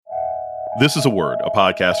This is A Word, a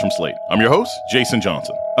podcast from Slate. I'm your host, Jason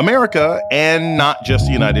Johnson. America, and not just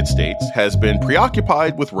the United States, has been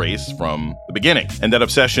preoccupied with race from the beginning. And that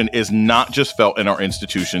obsession is not just felt in our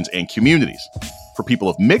institutions and communities. For people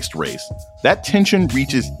of mixed race, that tension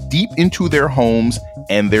reaches deep into their homes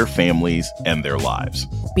and their families and their lives.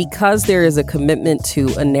 Because there is a commitment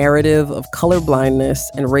to a narrative of colorblindness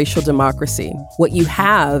and racial democracy, what you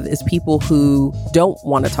have is people who don't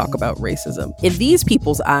want to talk about racism. In these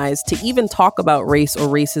people's eyes, to even talk about race or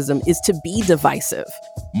racism is to be divisive.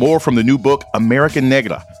 More from the new book, America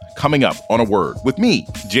Negra, coming up on A Word with me,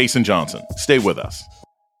 Jason Johnson. Stay with us.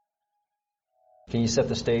 Can you set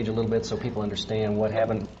the stage a little bit so people understand what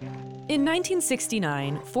happened? In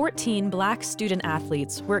 1969, 14 black student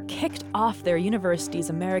athletes were kicked off their university's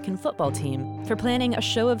American football team for planning a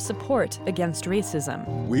show of support against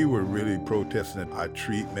racism. We were really protesting our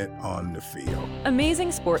treatment on the field.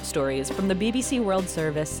 Amazing Sports Stories from the BBC World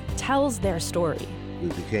Service tells their story. We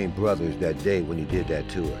became brothers that day when you did that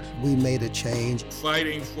to us. We made a change.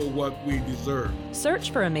 Fighting for what we deserve. Search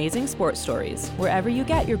for Amazing Sports Stories wherever you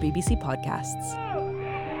get your BBC podcasts.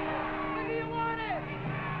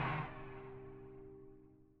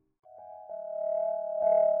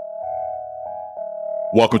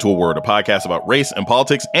 Welcome to A Word, a podcast about race and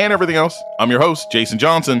politics and everything else. I'm your host, Jason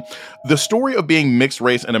Johnson. The story of being mixed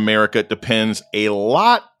race in America depends a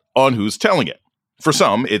lot on who's telling it. For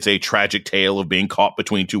some, it's a tragic tale of being caught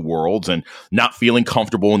between two worlds and not feeling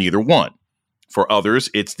comfortable in either one. For others,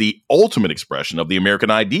 it's the ultimate expression of the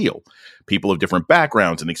American ideal. People of different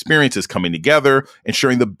backgrounds and experiences coming together and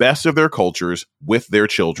sharing the best of their cultures with their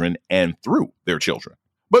children and through their children.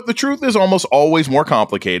 But the truth is almost always more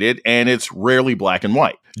complicated, and it's rarely black and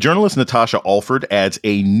white. Journalist Natasha Alford adds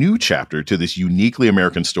a new chapter to this uniquely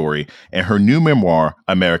American story in her new memoir,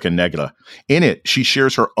 America Negra. In it, she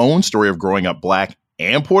shares her own story of growing up black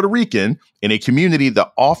and Puerto Rican in a community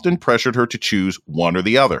that often pressured her to choose one or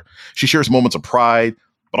the other. She shares moments of pride,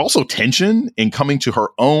 but also tension in coming to her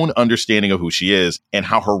own understanding of who she is and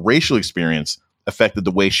how her racial experience affected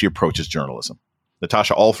the way she approaches journalism.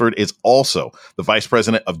 Natasha Alford is also the vice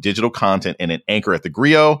president of digital content and an anchor at The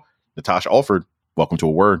Griot. Natasha Alford, welcome to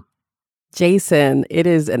A Word. Jason, it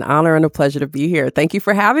is an honor and a pleasure to be here. Thank you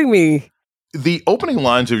for having me. The opening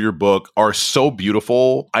lines of your book are so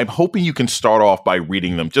beautiful. I'm hoping you can start off by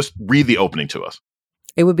reading them. Just read the opening to us.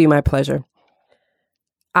 It would be my pleasure.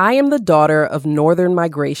 I am the daughter of Northern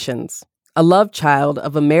migrations, a love child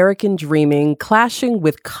of American dreaming clashing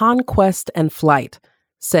with conquest and flight,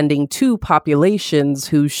 sending two populations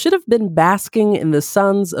who should have been basking in the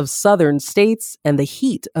suns of southern states and the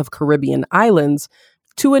heat of Caribbean islands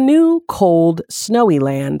to a new, cold, snowy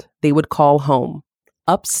land they would call home,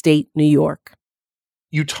 upstate New York.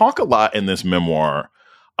 You talk a lot in this memoir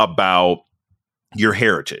about your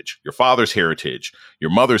heritage, your father's heritage,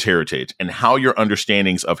 your mother's heritage, and how your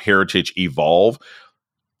understandings of heritage evolve.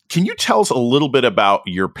 Can you tell us a little bit about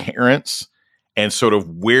your parents and sort of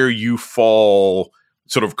where you fall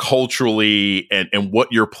sort of culturally and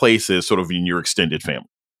what your place is sort of in your extended family?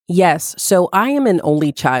 Yes. So I am an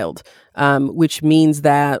only child, which means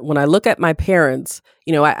that when I look at my parents,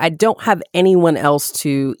 I don't have anyone else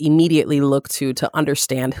to immediately look to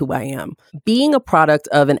understand who I am. Being a product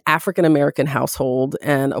of an African-American household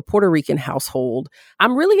and a Puerto Rican household,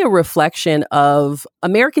 I'm really a reflection of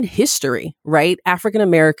American history, right?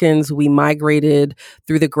 African-Americans, we migrated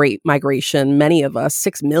through the Great Migration, many of us,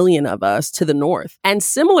 6 million of us, to the north. And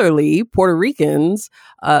similarly, Puerto Ricans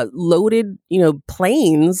loaded,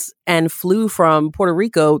 planes and flew from Puerto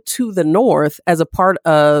Rico to the north as a part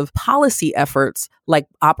of policy efforts like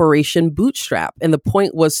Operation Bootstrap. And the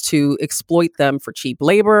point was to exploit them for cheap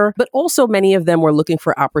labor, but also many of them were looking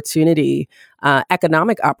for opportunity,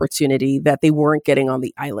 economic opportunity that they weren't getting on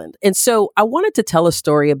the island. And so I wanted to tell a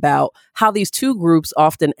story about how these two groups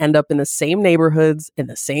often end up in the same neighborhoods, in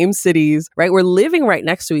the same cities, right? We're living right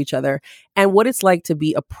next to each other, and what it's like to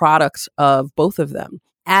be a product of both of them.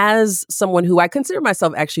 As someone who I consider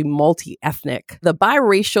myself actually multi-ethnic, the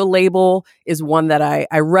biracial label is one that I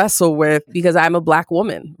wrestle with because I'm a Black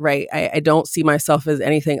woman, right? I don't see myself as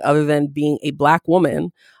anything other than being a Black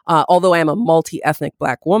woman, although I am a multi-ethnic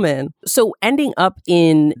Black woman. So ending up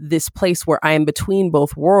in this place where I am between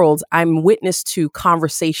both worlds, I'm witness to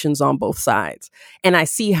conversations on both sides. And I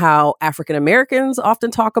see how African Americans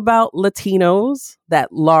often talk about Latinos,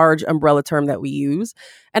 that large umbrella term that we use.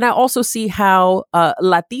 And I also see how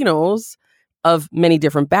Latinos of many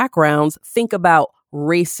different backgrounds think about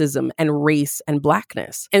racism and race and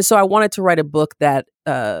Blackness. And so I wanted to write a book that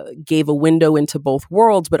gave a window into both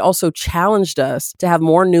worlds, but also challenged us to have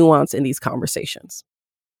more nuance in these conversations.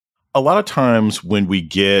 A lot of times when we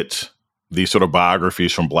get these sort of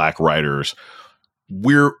biographies from Black writers,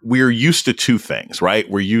 we're used to two things, right?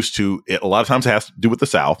 We're used to it. A lot of times it has to do with the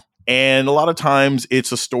South. And a lot of times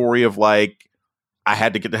it's a story of like, I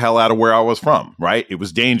had to get the hell out of where I was from, right? It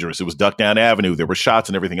was dangerous. It was Duck Down Avenue. There were shots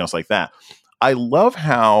and everything else like that. I love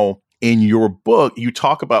how in your book, you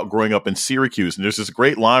talk about growing up in Syracuse. And there's this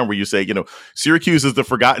great line where you say, Syracuse is the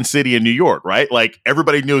forgotten city in New York, right? Like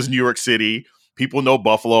everybody knows New York City. People know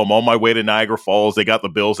Buffalo. I'm on my way to Niagara Falls. They got the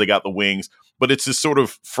Bills. They got the Wings. But it's this sort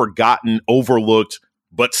of forgotten, overlooked,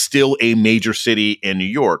 but still a major city in New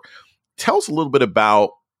York. Tell us a little bit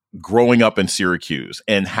about growing up in Syracuse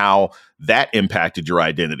and how that impacted your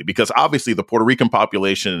identity. Because obviously the Puerto Rican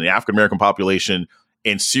population and the African-American population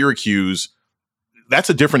in Syracuse, that's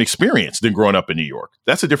a different experience than growing up in New York.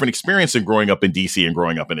 That's a different experience than growing up in DC and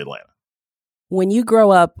growing up in Atlanta. When you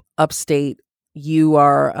grow up upstate, you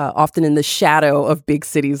are often in the shadow of big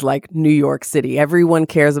cities like New York City. Everyone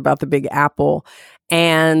cares about the Big Apple.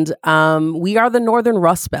 And we are the Northern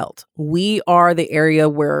Rust Belt. We are the area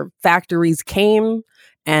where factories came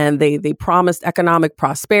and they promised economic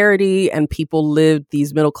prosperity and people lived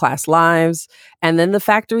these middle class lives. And then the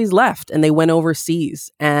factories left and they went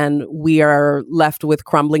overseas and we are left with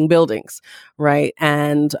crumbling buildings, right?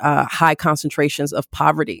 And high concentrations of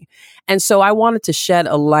poverty. And so I wanted to shed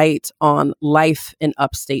a light on life in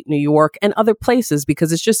upstate New York and other places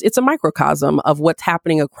because it's a microcosm of what's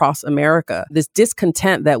happening across America. This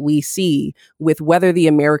discontent that we see with whether the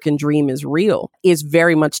American dream is real is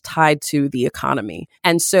very much tied to the economy.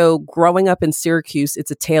 And so growing up in Syracuse,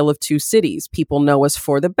 it's a tale of two cities. People know us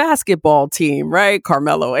for the basketball team, right?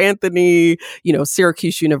 Carmelo Anthony,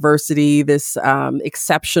 Syracuse University, this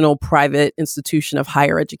exceptional private institution of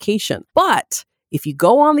higher education. But if you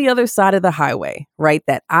go on the other side of the highway, right,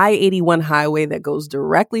 that I-81 highway that goes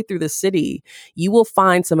directly through the city, you will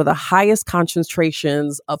find some of the highest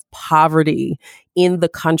concentrations of poverty in the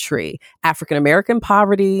country, African-American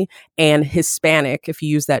poverty and Hispanic, if you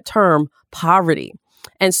use that term, poverty.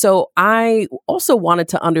 And so I also wanted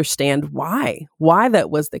to understand why that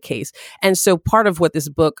was the case. And so part of what this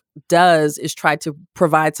book does is try to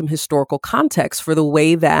provide some historical context for the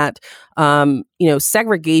way that,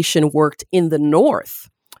 segregation worked in the North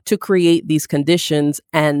to create these conditions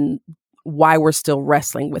and why we're still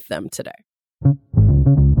wrestling with them today.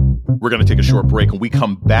 We're going to take a short break. When we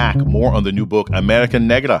come back, more on the new book, America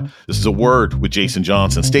Negra. This is A Word with Jason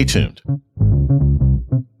Johnson. Stay tuned.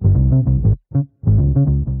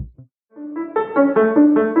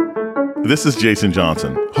 This is Jason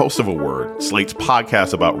Johnson, host of A Word, Slate's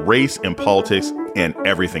podcast about race and politics and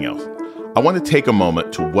everything else. I want to take a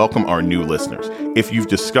moment to welcome our new listeners. If you've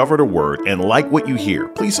discovered A Word and like what you hear,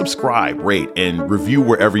 please subscribe, rate, and review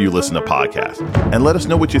wherever you listen to podcasts. And let us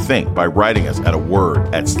know what you think by writing us at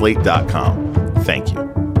aword@slate.com. Thank you.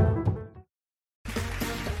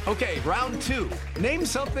 Okay, round two. Name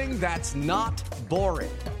something that's not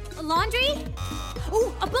boring. A laundry?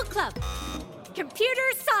 Ooh, a book club. Computer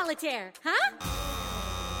solitaire, huh?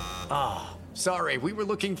 Ah, sorry, we were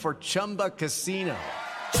looking for Chumba Casino.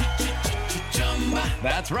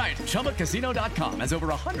 That's right, ChumbaCasino.com has over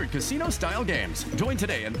 100 casino-style games. Join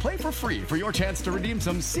today and play for free for your chance to redeem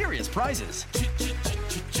some serious prizes.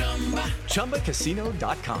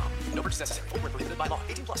 ChumbaCasino.com. No purchase necessary. Void where prohibited by law.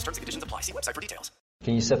 18+ terms and conditions apply. See website for details.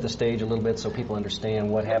 Can you set the stage a little bit so people understand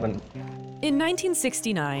what happened? In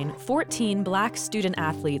 1969, 14 Black student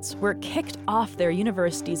athletes were kicked off their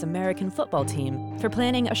university's American football team for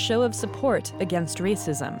planning a show of support against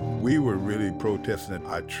racism. We were really protesting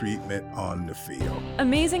our treatment on the field.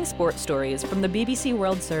 Amazing Sports Stories from the BBC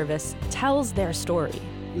World Service tells their story.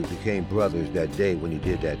 We became brothers that day when you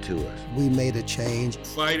did that to us. We made a change.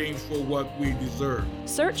 Fighting for what we deserve.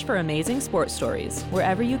 Search for Amazing Sports Stories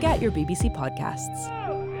wherever you get your BBC podcasts.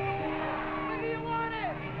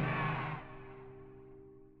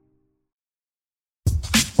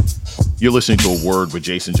 You're listening to A Word with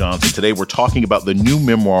Jason Johnson. Today, we're talking about the new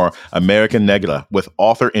memoir, America Negra, with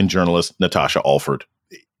author and journalist Natasha Alford.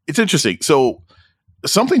 It's interesting. So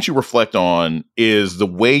something to reflect on is the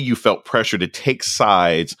way you felt pressure to take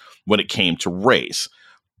sides when it came to race.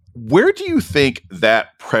 Where do you think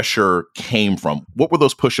that pressure came from? What were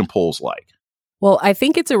those push and pulls like? Well, I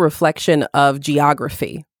think it's a reflection of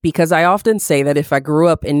geography, because I often say that if I grew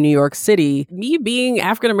up in New York City, me being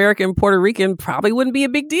African-American, Puerto Rican probably wouldn't be a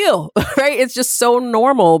big deal, right? It's just so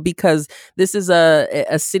normal because this is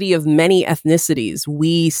a city of many ethnicities.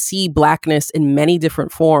 We see Blackness in many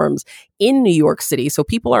different forms in New York City, so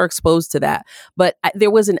people are exposed to that. But there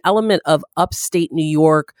was an element of upstate New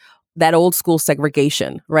York that old school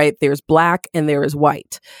segregation, right? There's Black and there is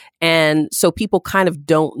white. And so people kind of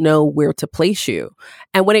don't know where to place you.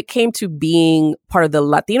 And when it came to being part of the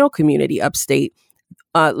Latino community upstate,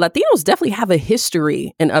 Latinos definitely have a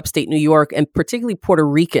history in upstate New York, and particularly Puerto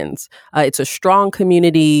Ricans. It's a strong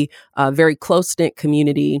community, very close-knit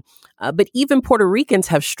community. But even Puerto Ricans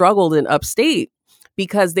have struggled in upstate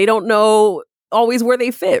because they don't know always where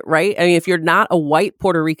they fit, right? I mean, if you're not a white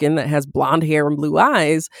Puerto Rican that has blonde hair and blue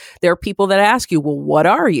eyes, there are people that ask you, well, what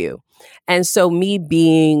are you? And so me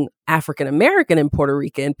being African American and Puerto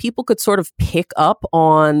Rican, people could sort of pick up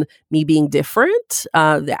on me being different.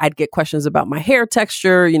 I'd get questions about my hair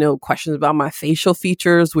texture, questions about my facial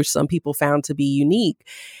features, which some people found to be unique.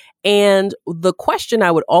 And the question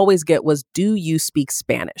I would always get was, do you speak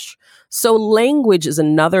Spanish? So language is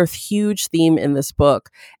another huge theme in this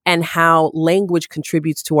book, and how language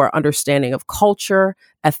contributes to our understanding of culture,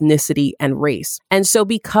 ethnicity, and race. And so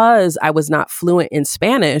because I was not fluent in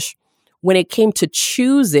Spanish, when it came to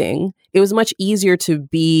choosing, it was much easier to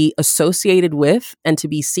be associated with and to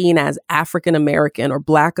be seen as African American or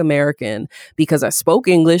Black American because I spoke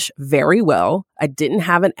English very well. I didn't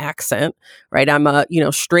have an accent, right? I'm a,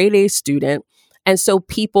 straight A student. And so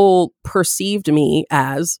people perceived me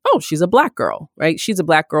as, oh, she's a Black girl, right? She's a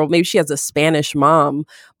Black girl. Maybe she has a Spanish mom,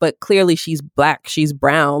 but clearly she's Black, she's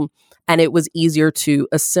brown. And it was easier to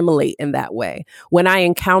assimilate in that way. When I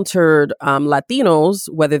encountered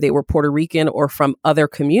Latinos, whether they were Puerto Rican or from other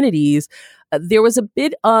communities, there was a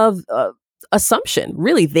bit of assumption.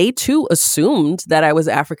 Really, they too assumed that I was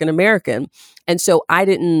African American. And so I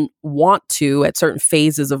didn't want to, at certain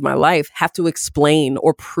phases of my life, have to explain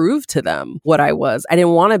or prove to them what I was. I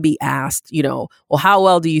didn't want to be asked, well, how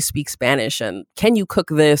well do you speak Spanish? And can you cook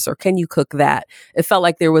this or can you cook that? It felt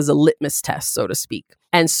like there was a litmus test, so to speak.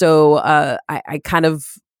 And so I kind of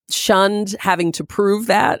shunned having to prove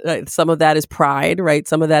that. Some of that is pride, right?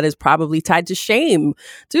 Some of that is probably tied to shame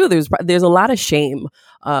too. There's a lot of shame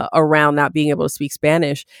around not being able to speak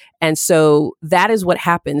Spanish. And so that is what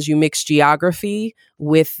happens. You mix geography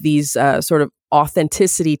with these sort of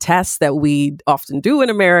authenticity tests that we often do in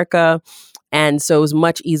America. And so it was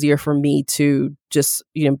much easier for me to just,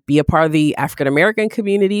 be a part of the African American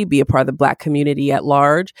community, be a part of the Black community at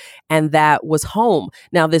large. And that was home.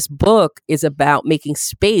 Now, this book is about making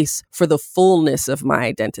space for the fullness of my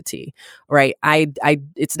identity, right?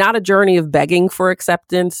 It's not a journey of begging for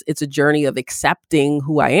acceptance. It's a journey of accepting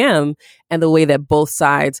who I am and the way that both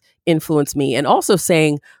sides influence me. And also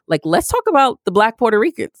saying, let's talk about the Black Puerto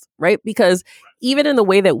Ricans, right? Because even in the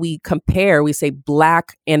way that we compare, we say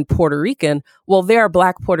Black and Puerto Rican. Well, there are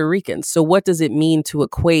Black Puerto Ricans. So what does it mean to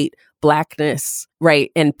equate Blackness, right,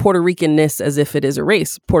 and Puerto Ricanness as if it is a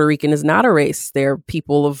race? Puerto Rican is not a race. They're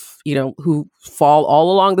people of, who fall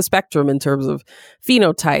all along the spectrum in terms of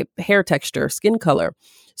phenotype, hair texture, skin color.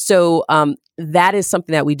 So that is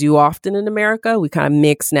something that we do often in America. We kind of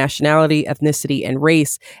mix nationality, ethnicity, and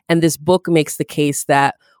race. And this book makes the case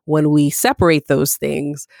that when we separate those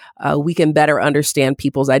things, we can better understand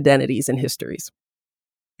people's identities and histories.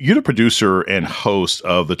 You're the producer and host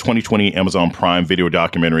of the 2020 Amazon Prime video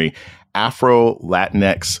documentary, Afro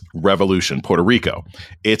Latinx Revolution, Puerto Rico.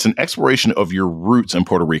 It's an exploration of your roots in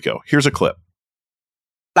Puerto Rico. Here's a clip.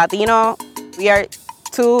 Latino, we are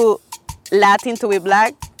too Latin to be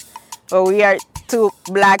Black, but we are too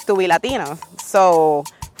Black to be Latino. So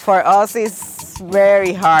for us, it's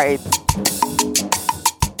very hard.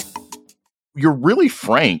 You're really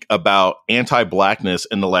frank about anti-Blackness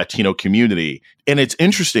in the Latino community. And it's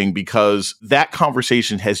interesting because that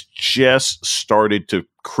conversation has just started to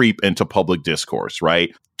creep into public discourse,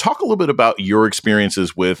 right? Talk a little bit about your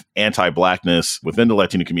experiences with anti-Blackness within the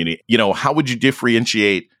Latino community. How would you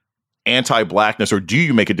differentiate anti-Blackness, or do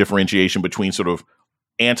you make a differentiation between sort of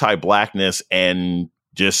anti-Blackness and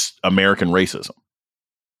just American racism?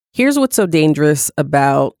 Here's what's so dangerous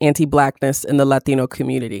about anti-Blackness in the Latino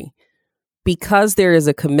community. Because there is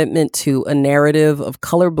a commitment to a narrative of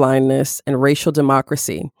colorblindness and racial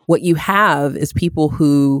democracy, what you have is people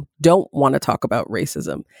who don't want to talk about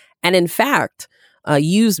racism. And in fact,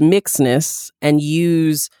 use mixedness and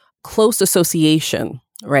use close association,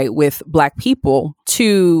 right, with Black people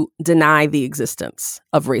to deny the existence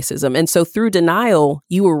of racism. And so through denial,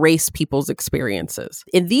 you erase people's experiences.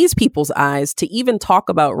 In these people's eyes, to even talk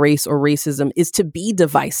about race or racism is to be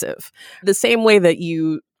divisive. The same way that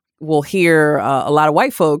you will hear a lot of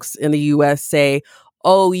white folks in the U.S. say,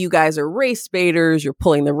 oh, you guys are race baiters, you're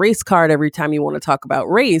pulling the race card every time you want to talk about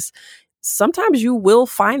race. Sometimes you will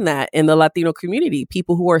find that in the Latino community,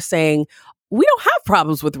 people who are saying, we don't have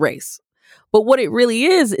problems with race. But what it really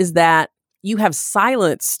is that you have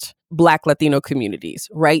silenced Black Latino communities,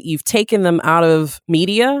 right? You've taken them out of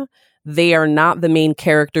media. They are not the main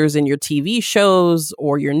characters in your TV shows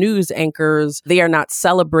or your news anchors. They are not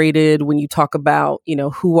celebrated when you talk about,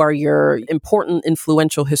 who are your important,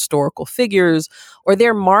 influential historical figures, or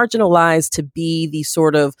they're marginalized to be the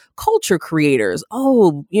sort of culture creators.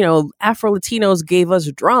 Oh, Afro-Latinos gave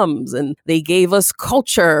us drums and they gave us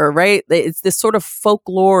culture, right? It's this sort of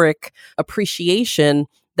folkloric appreciation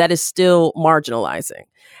that is still marginalizing.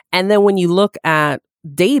 And then when you look at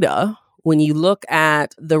data, when you look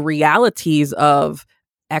at the realities of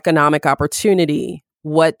economic opportunity,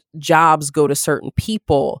 what jobs go to certain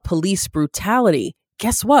people, police brutality,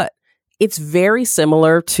 guess what? It's very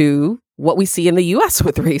similar to what we see in the US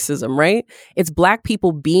with racism, right? It's Black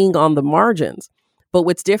people being on the margins. But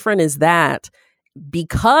what's different is that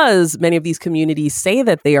because many of these communities say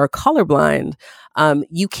that they are colorblind,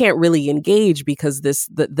 you can't really engage because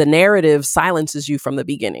the narrative silences you from the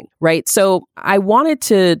beginning, right? So I wanted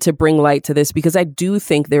to bring light to this because I do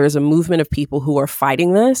think there is a movement of people who are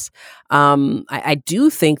fighting this. I do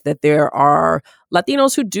think that there are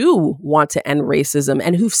Latinos who do want to end racism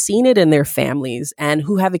and who've seen it in their families and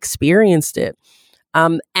who have experienced it.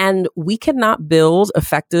 And we cannot build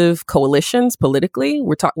effective coalitions politically.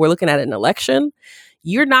 We're looking at an election.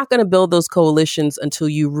 You're not going to build those coalitions until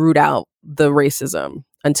you root out the racism,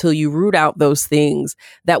 until you root out those things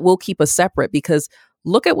that will keep us separate. Because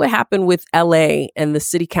look at what happened with LA and the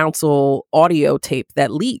city council audio tape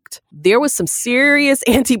that leaked. There was some serious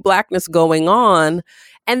anti-Blackness going on.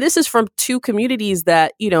 And this is from two communities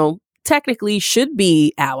that, technically should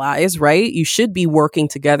be allies, right? You should be working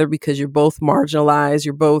together because you're both marginalized.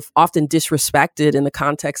 You're both often disrespected in the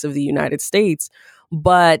context of the United States.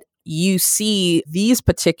 But you see these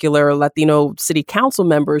particular Latino city council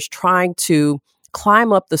members trying to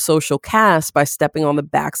climb up the social caste by stepping on the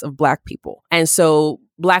backs of Black people. And so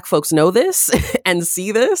Black folks know this and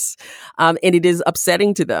see this, and it is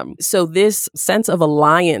upsetting to them. So this sense of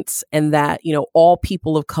alliance and that, all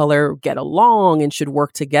people of color get along and should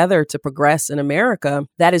work together to progress in America,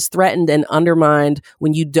 that is threatened and undermined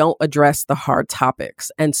when you don't address the hard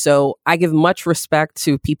topics. And so I give much respect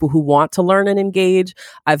to people who want to learn and engage.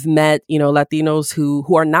 I've met, Latinos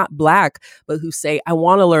who are not Black, but who say, I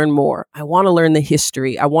want to learn more. I want to learn the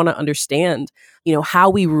history. I want to understand how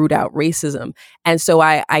we root out racism. And so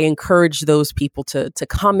I encourage those people to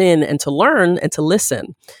come in and to learn and to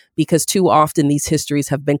listen, because too often these histories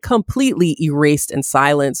have been completely erased and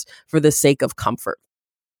silenced for the sake of comfort.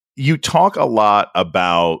 You talk a lot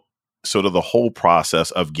about sort of the whole process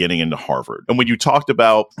of getting into Harvard. And when you talked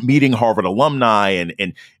about meeting Harvard alumni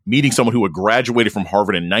and meeting someone who had graduated from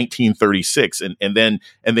Harvard in 1936 and then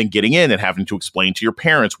getting in and having to explain to your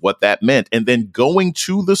parents what that meant, and then going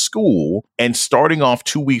to the school and starting off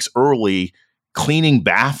 2 weeks early, cleaning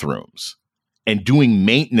bathrooms and doing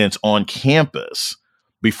maintenance on campus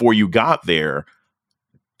before you got there.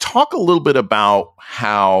 Talk a little bit about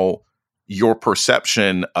how your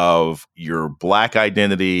perception of your Black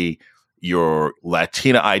identity, your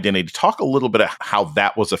Latina identity, talk a little bit of how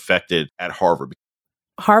that was affected at Harvard.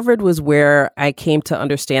 Harvard was where I came to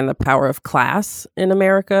understand the power of class in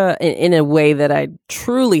America in a way that I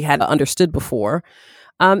truly had understood before.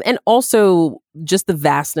 And also just the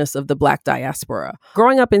vastness of the Black diaspora.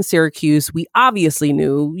 Growing up in Syracuse, we obviously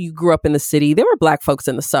knew, you grew up in the city, there were Black folks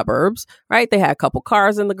in the suburbs, right? They had a couple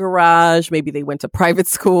cars in the garage. Maybe they went to private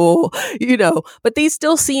school, but they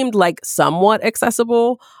still seemed like somewhat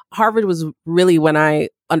accessible. Harvard was really when I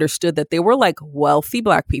understood that there were like wealthy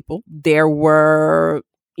Black people. There were,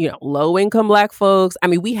 low income Black folks. I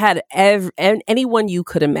mean, we had anyone you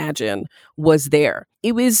could imagine was there.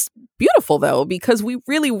 It was beautiful, though, because we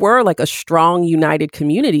really were like a strong, united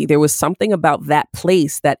community. There was something about that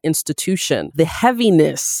place, that institution, the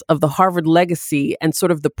heaviness of the Harvard legacy and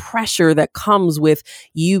sort of the pressure that comes with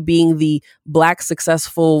you being the Black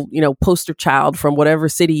successful, poster child from whatever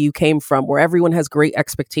city you came from, where everyone has great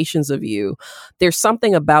expectations of you. There's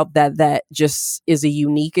something about that just is a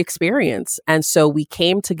unique experience. And so we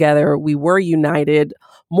came together, we were united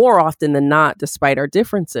more often than not, despite our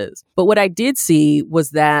differences. But what I did see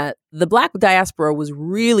was that the Black diaspora was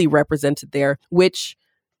really represented there, which,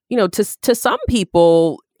 to some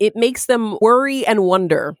people, it makes them worry and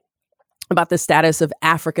wonder about the status of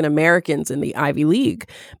African Americans in the Ivy League,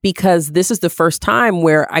 because this is the first time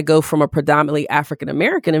where I go from a predominantly African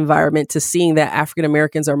American environment to seeing that African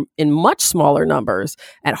Americans are in much smaller numbers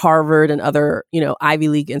at Harvard and other, Ivy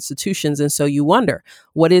League institutions. And so you wonder,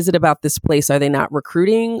 what is it about this place? Are they not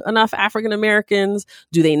recruiting enough African Americans?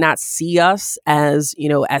 Do they not see us as,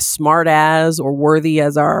 as smart as or worthy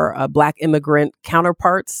as our Black immigrant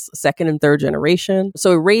counterparts, second and third generation?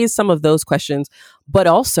 So it raised some of those questions, but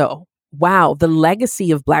also, wow, the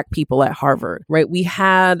legacy of Black people at Harvard, right? We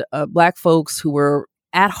had Black folks who were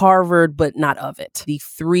at Harvard, but not of it. The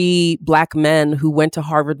 3 Black men who went to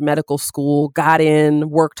Harvard Medical School, got in,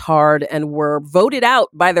 worked hard, and were voted out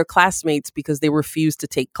by their classmates because they refused to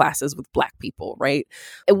take classes with Black people, right?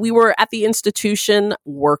 And we were at the institution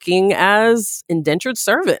working as indentured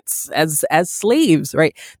servants, as slaves,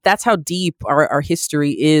 right? That's how deep our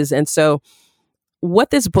history is. And so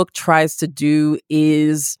what this book tries to do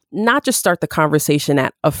is not just start the conversation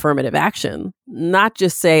at affirmative action, not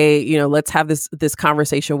just say, let's have this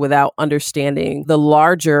conversation without understanding the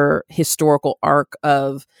larger historical arc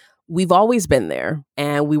of we've always been there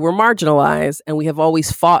and we were marginalized and we have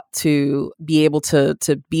always fought to be able to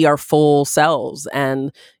be our full selves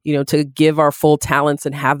and, to give our full talents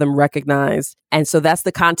and have them recognized. And so that's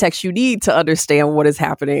the context you need to understand what is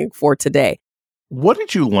happening for today. What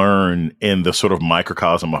did you learn in the sort of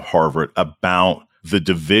microcosm of Harvard about the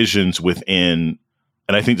divisions within,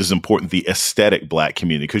 and I think this is important, the aesthetic Black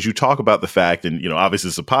community? Because you talk about the fact, and, obviously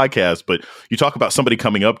it's a podcast, but you talk about somebody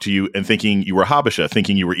coming up to you and thinking you were Habesha,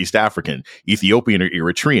 thinking you were East African, Ethiopian, or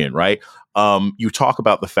Eritrean, right? You talk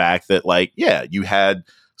about the fact that, you had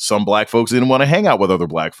some Black folks that didn't want to hang out with other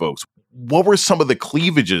Black folks. What were some of the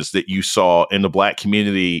cleavages that you saw in the Black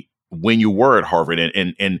community when you were at Harvard?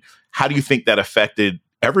 And how do you think that affected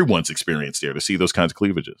everyone's experience there to see those kinds of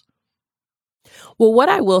cleavages? Well, what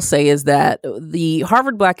I will say is that the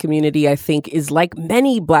Harvard Black community, I think, is like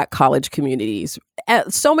many Black college communities.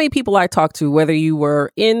 So many people I talked to, whether you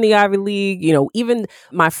were in the Ivy League, even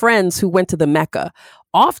my friends who went to the Mecca,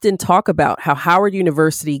 often talk about how Howard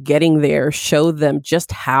University getting there showed them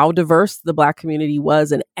just how diverse the Black community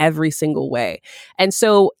was in every single way. And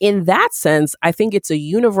so in that sense, I think it's a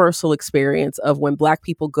universal experience of when Black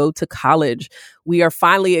people go to college, we are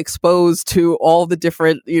finally exposed to all the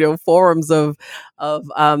different, forms of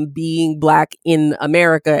being Black in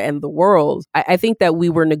America and the world. I think that we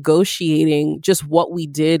were negotiating just what we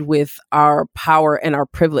did with our power and our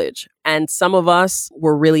privilege. And some of us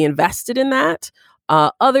were really invested in that.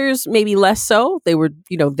 Others, maybe less so. They were,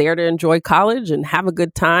 there to enjoy college and have a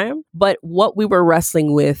good time. But what we were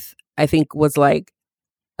wrestling with, I think, was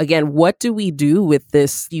again, what do we do with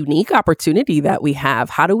this unique opportunity that we have?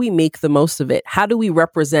 How do we make the most of it? How do we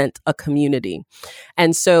represent a community?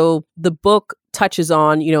 And so the book touches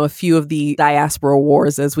on, a few of the diaspora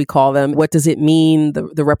wars, as we call them. What does it mean,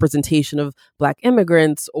 the representation of Black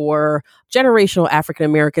immigrants or generational African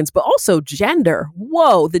Americans, but also gender?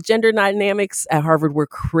 Whoa, the gender dynamics at Harvard were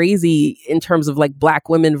crazy in terms of Black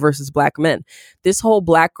women versus Black men. This whole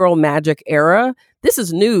Black girl magic era, this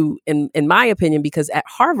is new in my opinion, because at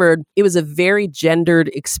Harvard, it was a very gendered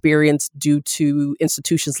experience due to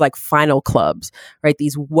institutions like Final Clubs, right?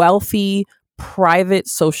 These wealthy, private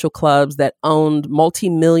social clubs that owned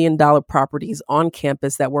multi-million-dollar properties on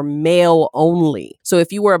campus that were male only. So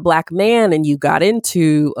if you were a Black man and you got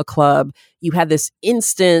into a club, you had this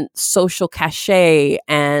instant social cachet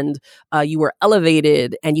and you were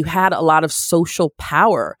elevated and you had a lot of social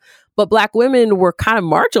power. But Black women were kind of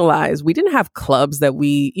marginalized. We didn't have clubs that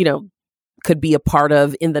we, could be a part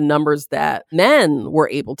of in the numbers that men were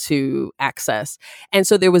able to access. And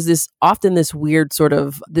so there was often this weird sort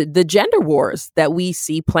of the gender wars that we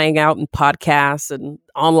see playing out in podcasts and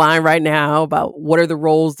online right now about what are the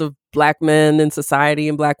roles of Black men in society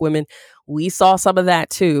and Black women. We saw some of that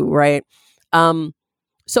too, right?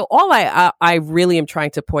 So all I really am trying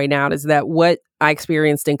to point out is that what I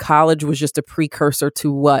experienced in college was just a precursor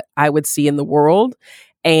to what I would see in the world.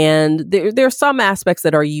 And there are some aspects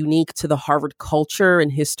that are unique to the Harvard culture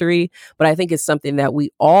and history, but I think it's something that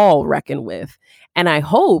we all reckon with. And I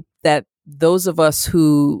hope that those of us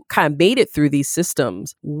who kind of made it through these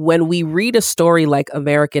systems, when we read a story like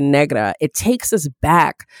American Negra, it takes us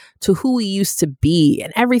back to who we used to be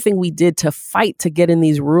and everything we did to fight to get in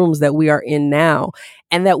these rooms that we are in now,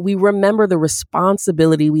 and that we remember the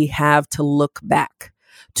responsibility we have to look back,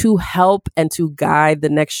 to help and to guide the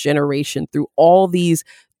next generation through all these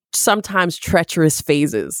sometimes treacherous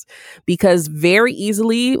phases. Because very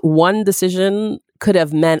easily, one decision could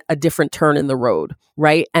have meant a different turn in the road,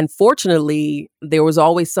 right? And fortunately, there was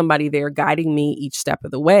always somebody there guiding me each step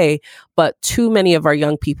of the way. But too many of our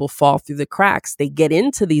young people fall through the cracks. They get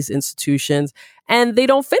into these institutions and they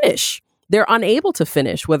don't finish. They're unable to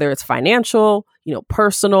finish, whether it's financial,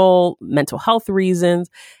 personal, mental health reasons.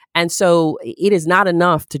 And so it is not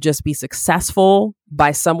enough to just be successful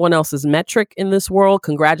by someone else's metric in this world.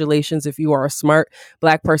 Congratulations if you are a smart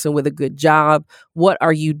Black person with a good job. What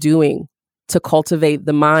are you doing to cultivate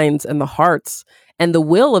the minds and the hearts and the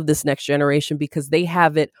will of this next generation? Because they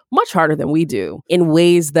have it much harder than we do in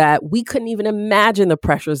ways that we couldn't even imagine the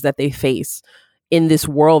pressures that they face in this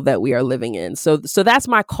world that we are living in. So that's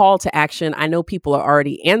my call to action. I know people are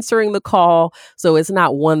already answering the call, so it's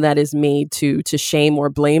not one that is made to shame or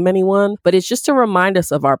blame anyone, but it's just to remind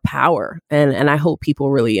us of our power. And I hope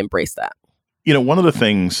people really embrace that. One of the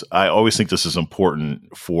things I always think this is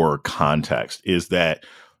important for context is that,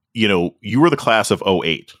 you were the class of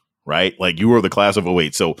 '08. Right? Like you were the class of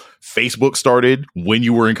 '08. So Facebook started when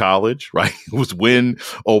you were in college, right? It was when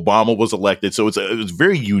Obama was elected. So it was a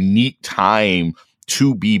very unique time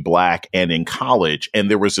to be Black and in college.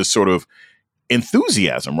 And there was this sort of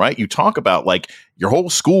enthusiasm, right? You talk about like your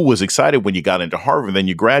whole school was excited when you got into Harvard, then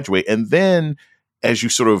you graduate. And then as you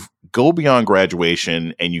sort of go beyond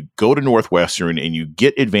graduation and you go to Northwestern and you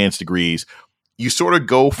get advanced degrees, you sort of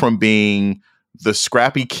go from being the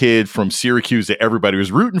scrappy kid from Syracuse that everybody was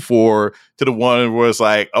rooting for to the one who was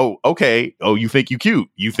like, oh, okay. Oh, you think you cute.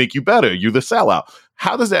 You think you better. You're the sellout.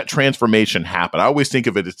 How does that transformation happen? I always think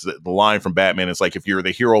of it as the line from Batman. It's like, if you're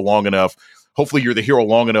the hero long enough, hopefully you're the hero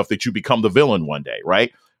long enough that you become the villain one day,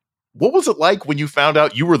 right? What was it like when you found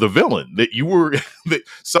out you were the villain, that you were, that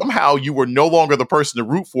somehow you were no longer the person to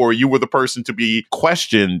root for, you were the person to be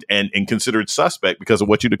questioned and considered suspect because of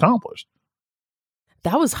what you'd accomplished?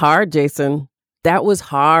 That was hard, Jason. That was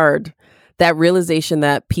hard. That realization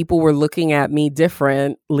that people were looking at me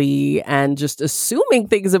differently and just assuming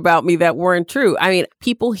things about me that weren't true. I mean,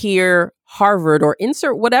 people hear Harvard or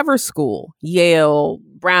insert whatever school, Yale,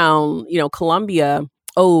 Brown, Columbia.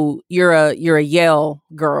 Oh, you're a Yale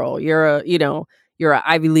girl. You're an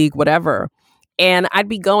Ivy League, whatever. And I'd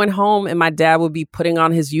be going home and my dad would be putting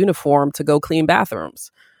on his uniform to go clean bathrooms,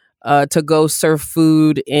 to go serve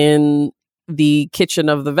food in the kitchen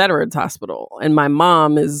of the Veterans Hospital. And my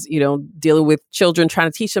mom is, dealing with children,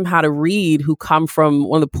 trying to teach them how to read who come from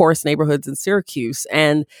one of the poorest neighborhoods in Syracuse.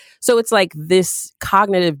 And so it's like this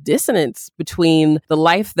cognitive dissonance between the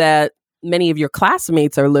life that many of your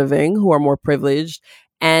classmates are living who are more privileged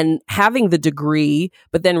and having the degree,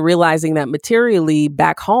 but then realizing that materially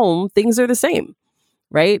back home, things are the same.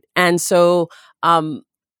 Right. And so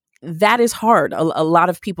that is hard. A lot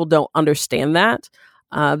of people don't understand that.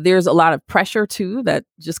 There's a lot of pressure, too, that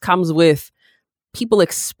just comes with people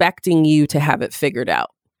expecting you to have it figured out,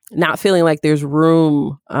 not feeling like there's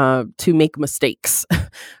room to make mistakes,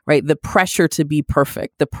 right? The pressure to be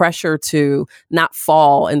perfect, the pressure to not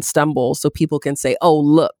fall and stumble so people can say, oh,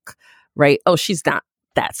 look, right? Oh, she's not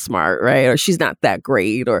that smart, right? Or she's not that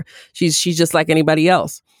great, or she's just like anybody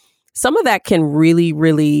else. Some of that can really,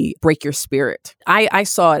 really break your spirit. I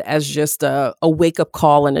saw it as just a wake-up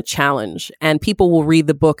call and a challenge. And people will read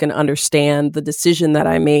the book and understand the decision that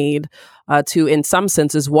I made to, in some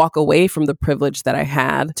senses, walk away from the privilege that I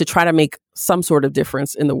had to try to make some sort of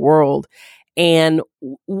difference in the world. And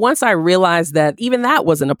once I realized that even that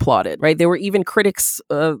wasn't applauded, right? There were even critics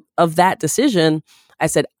of that decision. I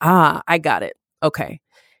said, I got it. Okay.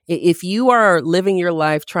 If you are living your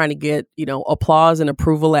life trying to get, applause and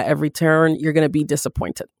approval at every turn, you're going to be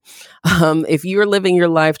disappointed. If you're living your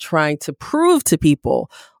life trying to prove to people,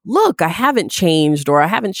 look, I haven't changed, or I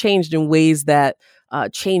haven't changed in ways that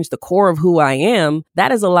change the core of who I am,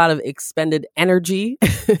 that is a lot of expended energy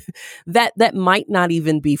that might not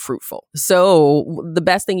even be fruitful. So the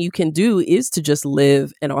best thing you can do is to just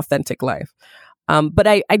live an authentic life. But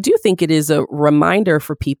I do think it is a reminder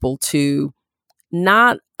for people to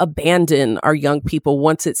not abandon our young people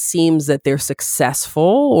once it seems that they're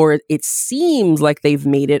successful or it seems like they've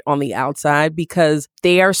made it on the outside, because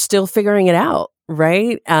they are still figuring it out,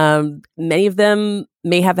 right? Many of them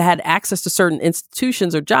may have had access to certain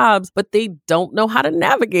institutions or jobs, but they don't know how to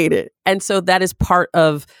navigate it. And so that is part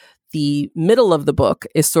of the middle of the book,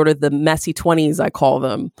 is sort of the messy 20s, I call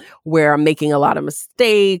them, where I'm making a lot of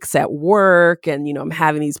mistakes at work and, I'm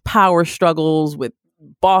having these power struggles with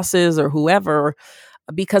bosses or whoever,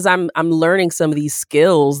 because I'm learning some of these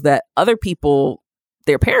skills that other people,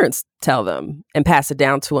 their parents tell them and pass it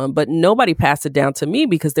down to them, but nobody passed it down to me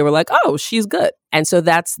because they were like, oh, she's good. And so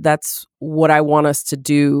that's what I want us to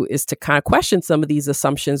do, is to kind of question some of these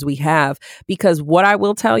assumptions we have, because what I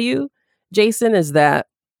will tell you, Jason, is that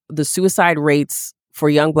the suicide rates for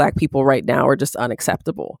young Black people right now are just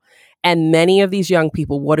unacceptable. And many of these young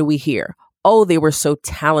people, what do we hear? Oh, they were so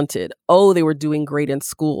talented. Oh, they were doing great in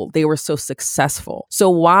school. They were so successful. So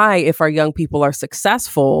why, if our young people are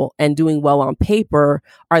successful and doing well on paper,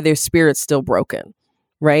 are their spirits still broken?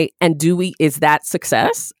 Right? And is that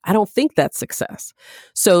success? I don't think that's success.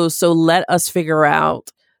 So let us figure out,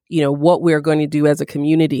 what we're going to do as a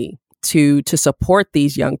community to support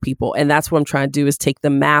these young people. And that's what I'm trying to do, is take the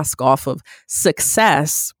mask off of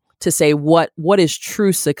success to say what is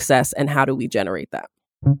true success and how do we generate that?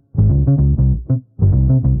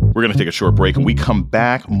 We're going to take a short break. When we come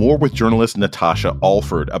back, more with journalist Natasha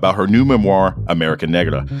Alford about her new memoir, America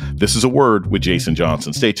Negra. This is A Word with Jason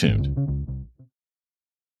Johnson. Stay tuned.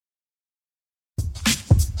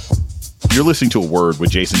 You're listening to A Word with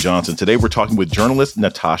Jason Johnson. Today, we're talking with journalist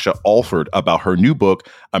Natasha Alford about her new book,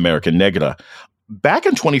 America Negra. Back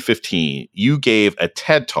in 2015, you gave a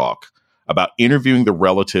TED Talk about interviewing the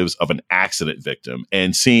relatives of an accident victim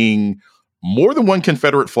and seeing more than one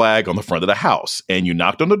Confederate flag on the front of the house. And you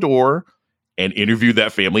knocked on the door and interviewed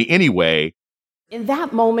that family anyway. In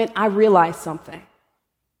that moment, I realized something.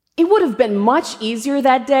 It would have been much easier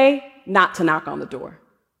that day not to knock on the door,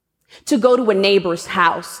 to go to a neighbor's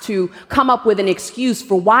house, to come up with an excuse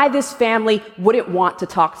for why this family wouldn't want to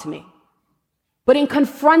talk to me. But in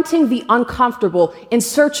confronting the uncomfortable in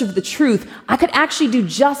search of the truth, I could actually do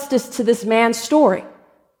justice to this man's story.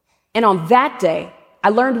 And on that day, I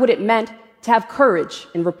learned what it meant to have courage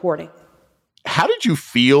in reporting. How did you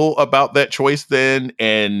feel about that choice then?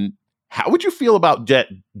 And how would you feel about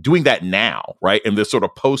doing that now, right? In this sort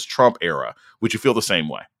of post-Trump era, would you feel the same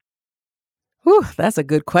way? Whew, that's a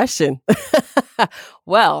good question.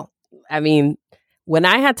 Well, I mean, when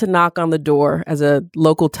I had to knock on the door as a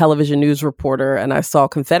local television news reporter and I saw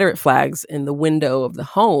Confederate flags in the window of the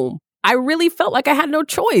home, I really felt like I had no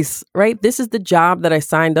choice, right? This is the job that I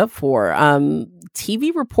signed up for.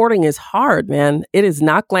 TV reporting is hard, man. It is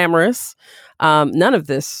not glamorous. None of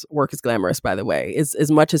this work is glamorous, by the way,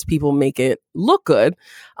 as much as people make it look good.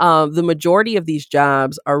 The majority of these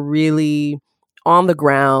jobs are really on the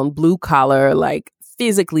ground, blue collar, like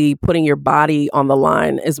physically putting your body on the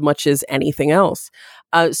line as much as anything else.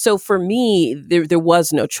 So for me, there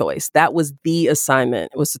was no choice. That was the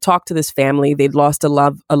assignment. It was to talk to this family. They'd lost a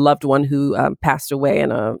loved one who passed away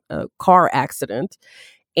in a car accident.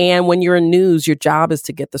 And when you're in news, your job is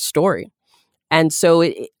to get the story. And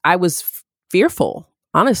so I was fearful,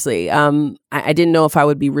 honestly. I didn't know if I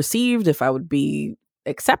would be received, if I would be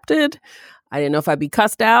accepted. I didn't know if I'd be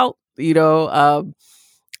cussed out,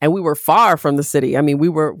 and we were far from the city. I mean, we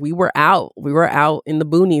were out in the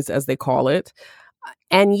boonies, as they call it.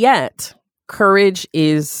 And yet, courage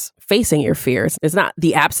is facing your fears. It's not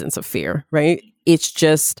the absence of fear, right?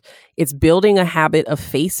 It's building a habit of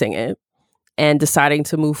facing it and deciding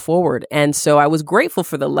to move forward. And so I was grateful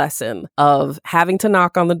for the lesson of having to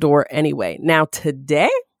knock on the door anyway. Now,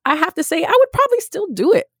 today, I have to say, I would probably still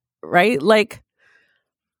do it, right? Like,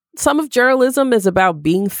 some of journalism is about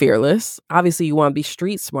being fearless. Obviously, you want to be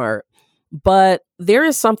street smart, but there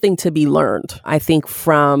is something to be learned, I think,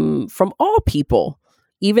 from all people,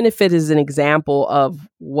 even if it is an example of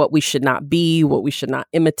what we should not be, what we should not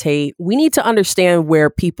imitate. We need to understand where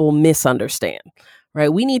people misunderstand,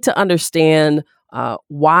 right? We need to understand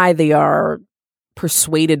why they are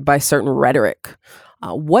persuaded by certain rhetoric,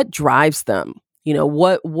 what drives them,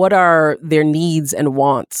 what are their needs and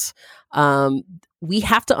wants. We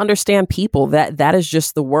have to understand people. That is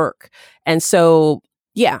just the work. And so,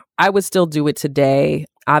 yeah, I would still do it today.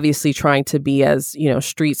 Obviously trying to be as,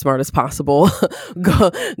 street smart as possible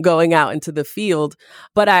going out into the field.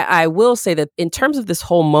 But I will say that in terms of this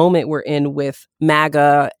whole moment we're in with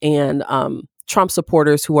MAGA and Trump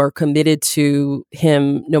supporters who are committed to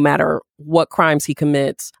him no matter what crimes he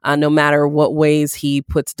commits, no matter what ways he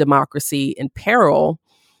puts democracy in peril,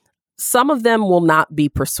 some of them will not be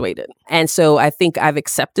persuaded. And so I think I've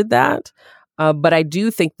accepted that. But I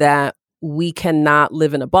do think that we cannot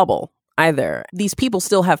live in a bubble either. These people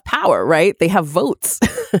still have power, right? They have votes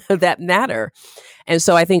that matter. And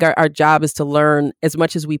so I think our job is to learn as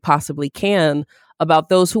much as we possibly can about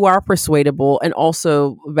those who are persuadable and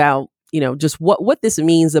also about, just what this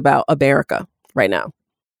means about America right now.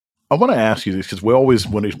 I want to ask you this because we always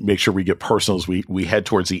want to make sure we get personal as we head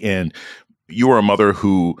towards the end. You are a mother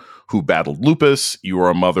who battled lupus. You are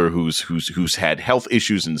a mother who's had health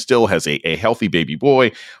issues and still has a healthy baby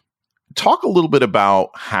boy. Talk a little bit about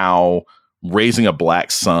how raising a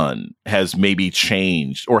Black son has maybe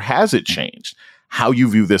changed, or has it changed how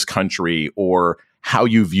you view this country or how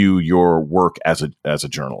you view your work as a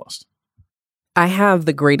journalist? I have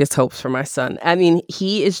the greatest hopes for my son. I mean,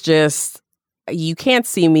 he is just, you can't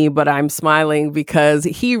see me, but I'm smiling because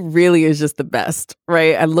he really is just the best,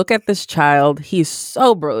 right? I look at this child. He's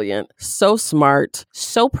so brilliant, so smart,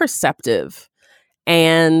 so perceptive.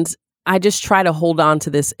 And I just try to hold on to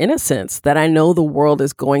this innocence that I know the world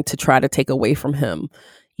is going to try to take away from him.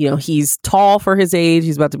 You know, he's tall for his age.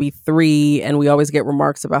 He's about to be 3. And we always get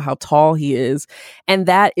remarks about how tall he is. And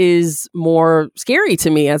that is more scary to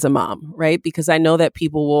me as a mom, right? Because I know that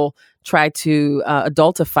people will try to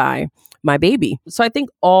adultify my baby. So I think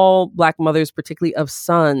all Black mothers, particularly of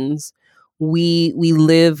sons, we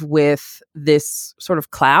live with this sort of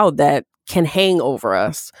cloud that can hang over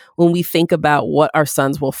us when we think about what our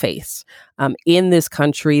sons will face in this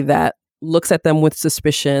country that looks at them with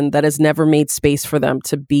suspicion, that has never made space for them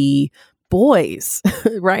to be boys,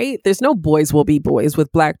 right? There's no boys will be boys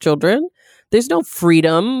with Black children. There's no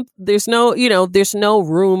freedom. There's no, there's no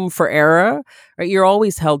room for error, right? You're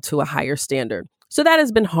always held to a higher standard. So that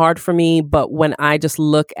has been hard for me. But when I just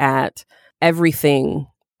look at everything,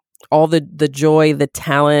 all the joy, the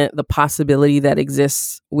talent, the possibility that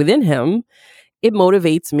exists within him, it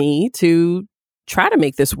motivates me to try to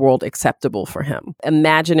make this world acceptable for him.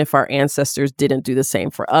 Imagine if our ancestors didn't do the same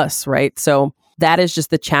for us, right? So that is just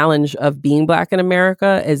the challenge of being Black in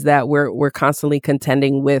America, is that we're constantly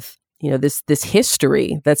contending with, this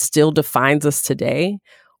history that still defines us today,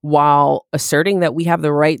 while asserting that we have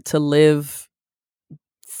the right to live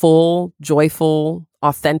full, joyful,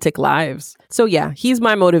 authentic lives. So yeah, he's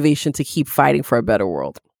my motivation to keep fighting for a better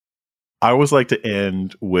world. I always like to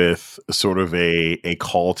end with sort of a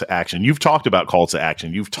call to action. You've talked about call to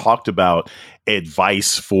action. You've talked about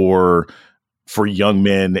advice for young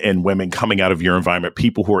men and women coming out of your environment,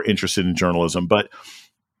 people who are interested in journalism. But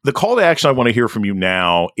the call to action I want to hear from you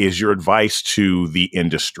now is your advice to the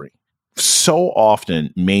industry. So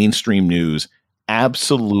often, mainstream news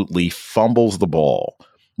absolutely fumbles the ball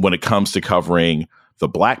when it comes to covering the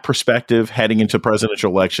Black perspective heading into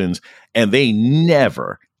presidential elections, and they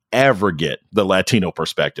never ever get the Latino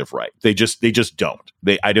perspective right. They just don't.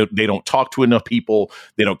 They don't talk to enough people.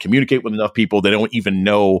 They don't communicate with enough people. They don't even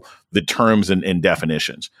know the terms and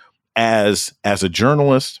definitions. As a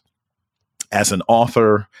journalist, as an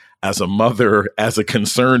author, as a mother, as a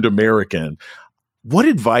concerned American, what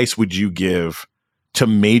advice would you give to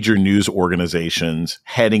major news organizations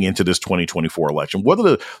heading into this 2024 election? What are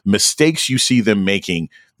the mistakes you see them making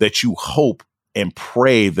that you hope and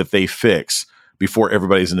pray that they fix before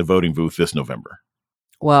everybody's in the voting booth this November?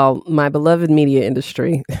 Well, my beloved media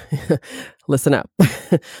industry, listen up.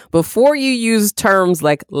 Before you use terms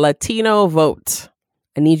like Latino vote,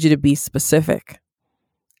 I need you to be specific.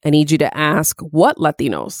 I need you to ask what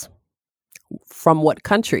Latinos, from what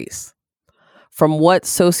countries, from what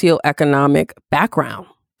socioeconomic background,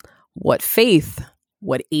 what faith,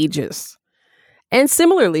 what ages. And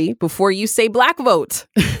similarly, before you say Black vote,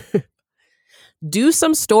 do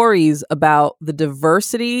some stories about the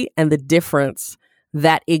diversity and the difference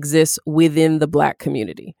that exists within the Black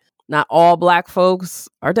community. Not all Black folks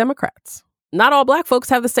are Democrats. Not all Black folks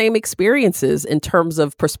have the same experiences in terms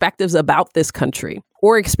of perspectives about this country,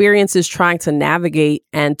 or experiences trying to navigate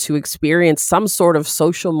and to experience some sort of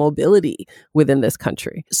social mobility within this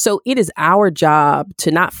country. So it is our job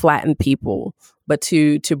to not flatten people, but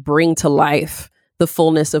to bring to life the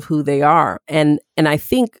fullness of who they are. And I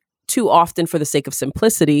think too often, for the sake of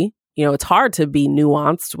simplicity, it's hard to be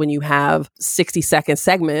nuanced when you have 60-second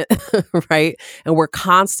segment, right? And we're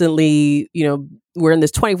constantly, we're in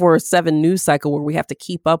this 24/7 news cycle where we have to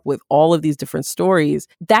keep up with all of these different stories.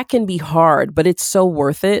 That can be hard, but it's so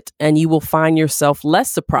worth it. And you will find yourself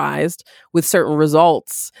less surprised with certain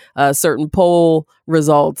results, certain poll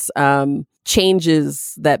results,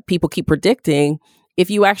 changes that people keep predicting, if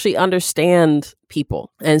you actually understand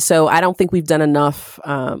people. And so I don't think we've done enough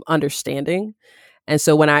understanding. And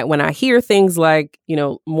so when I hear things like,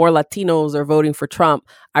 more Latinos are voting for Trump,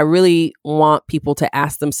 I really want people to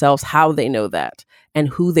ask themselves how they know that and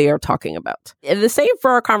who they are talking about. And the same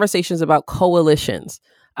for our conversations about coalitions.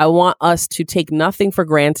 I want us to take nothing for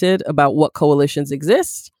granted about what coalitions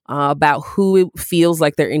exist, about who feels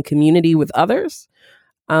like they're in community with others.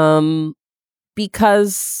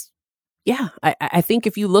 Because I think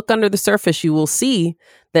if you look under the surface, you will see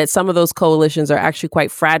that some of those coalitions are actually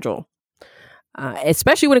quite fragile.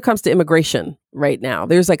 Especially when it comes to immigration right now.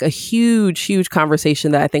 There's like a huge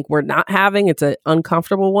conversation that I think we're not having. It's an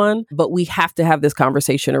uncomfortable one, but we have to have this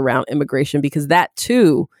conversation around immigration, because that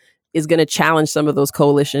too is going to challenge some of those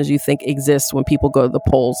coalitions you think exist when people go to the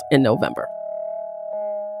polls in November.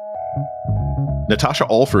 Natasha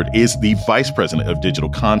Alford is the Vice President of Digital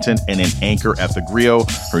Content and an anchor at The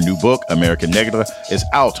Griot. Her new book, America Negra, is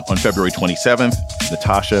out on February 27th.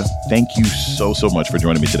 Natasha, thank you so much for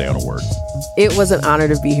joining me today on A Word. It was an honor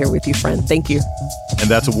to be here with you, friend. Thank you. And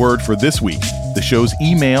that's A Word for this week. The show's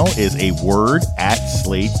email is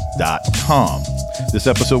aword@slate.com. This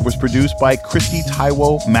episode was produced by Christy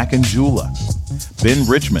Taiwo Makanjula. Ben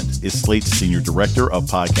Richmond is Slate's Senior Director of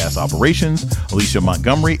Podcast Operations. Alicia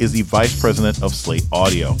Montgomery is the Vice President of Slate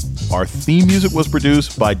Audio. Our theme music was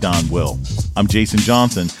produced by Don Will. I'm Jason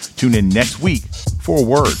Johnson. Tune in next week for A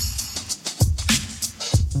Word.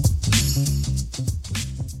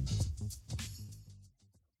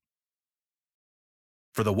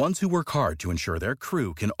 For the ones who work hard to ensure their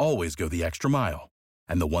crew can always go the extra mile,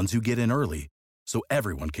 and the ones who get in early so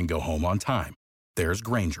everyone can go home on time, there's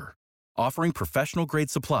Grainger, offering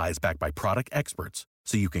professional-grade supplies backed by product experts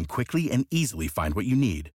so you can quickly and easily find what you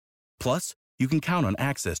need. Plus, you can count on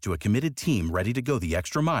access to a committed team ready to go the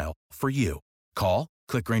extra mile for you. Call,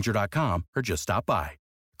 click Grainger.com, or just stop by.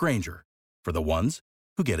 Grainger, for the ones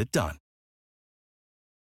who get it done.